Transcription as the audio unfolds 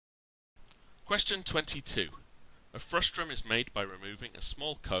Question 22. A frustrum is made by removing a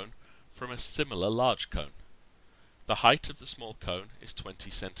small cone from a similar large cone. The height of the small cone is 20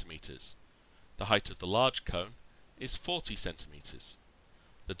 centimeters. The height of the large cone is 40 centimeters.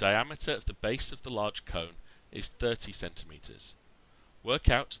 The diameter of the base of the large cone is 30 centimeters. Work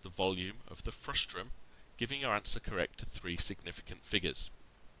out the volume of the frustrum, giving your answer correct to three significant figures.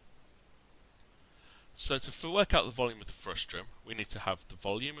 So to work out the volume of the frustrum, we need to have the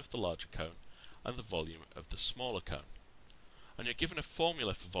volume of the larger cone and the volume of the smaller cone. And you're given a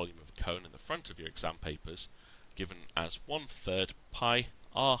formula for volume of a cone in the front of your exam papers, given as 1/3 pi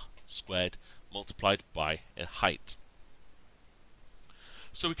r squared multiplied by a height.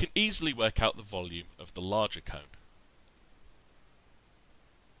 So we can easily work out the volume of the larger cone.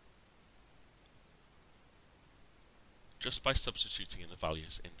 Just by substituting in the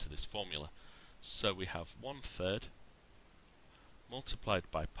values into this formula. So we have 1/3 multiplied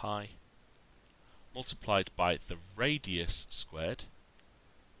by pi multiplied by the radius squared.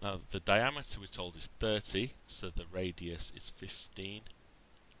 Now the diameter we're told is 30, so the radius is 15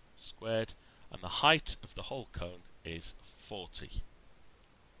 squared, and the height of the whole cone is 40.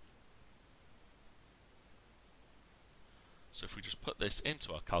 So if we just put this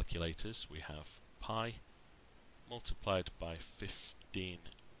into our calculators, we have pi multiplied by 15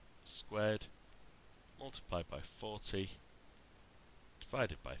 squared multiplied by 40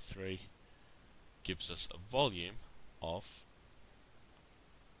 divided by 3 gives us a volume of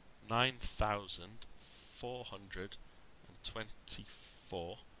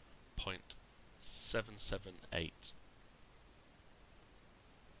 9,424.778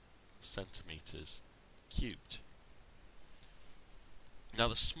 centimeters cubed. Now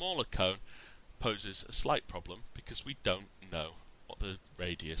the smaller cone poses a slight problem because we don't know what the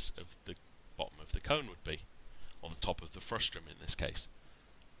radius of the bottom of the cone would be, or the top of the frustrum in this case.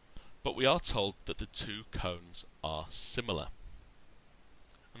 But we are told that the two cones are similar.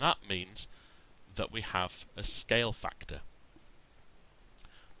 And that means that we have a scale factor.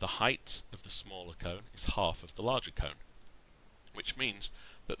 The height of the smaller cone is half of the larger cone, which means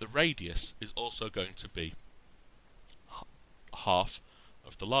that the radius is also going to be half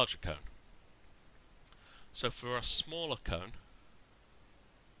of the larger cone. So for a smaller cone,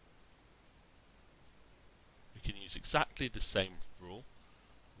 we can use exactly the same rule,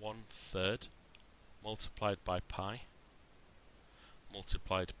 1/3 multiplied by pi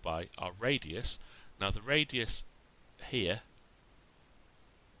multiplied by our radius. Now the radius here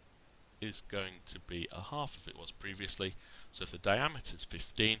is going to be a half of it was previously, so if the diameter is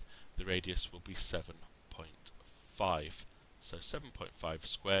 15, the radius will be 7.5. So 7.5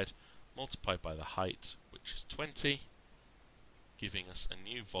 squared multiplied by the height, which is 20, giving us a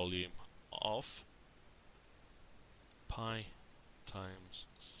new volume of pi times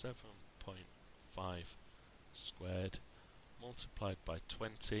 7.5 squared multiplied by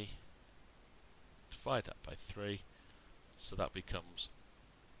 20, divide that by 3, so that becomes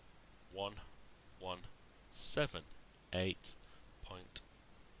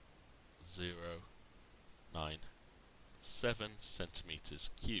 1178.097 centimeters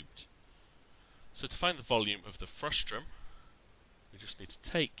cubed. So to find the volume of the frustrum, we just need to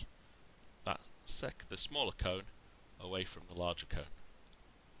take that the smaller cone away from the larger cone.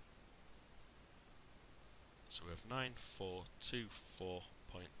 So we have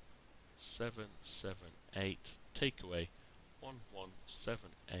 9424.778 take away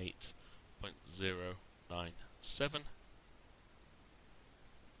 1178.097,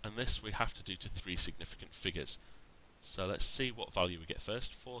 and this we have to do to three significant figures. So let's see what value we get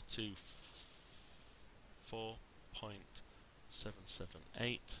first.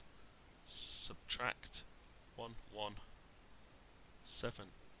 424.778 subtract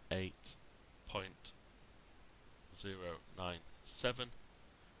 1178.097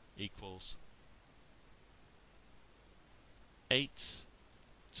 equals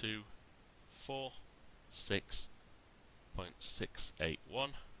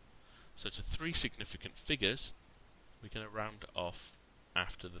 8246.681. So to three significant figures, we're going to round off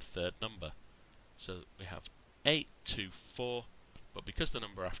after the third number. So we have 824, but because the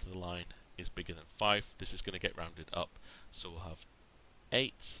number after the line is bigger than 5, this is going to get rounded up. So we'll have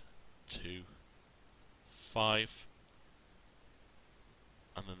 825,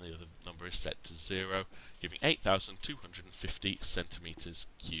 and then the other number is set to 0, giving 8,250 centimeters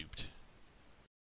cubed.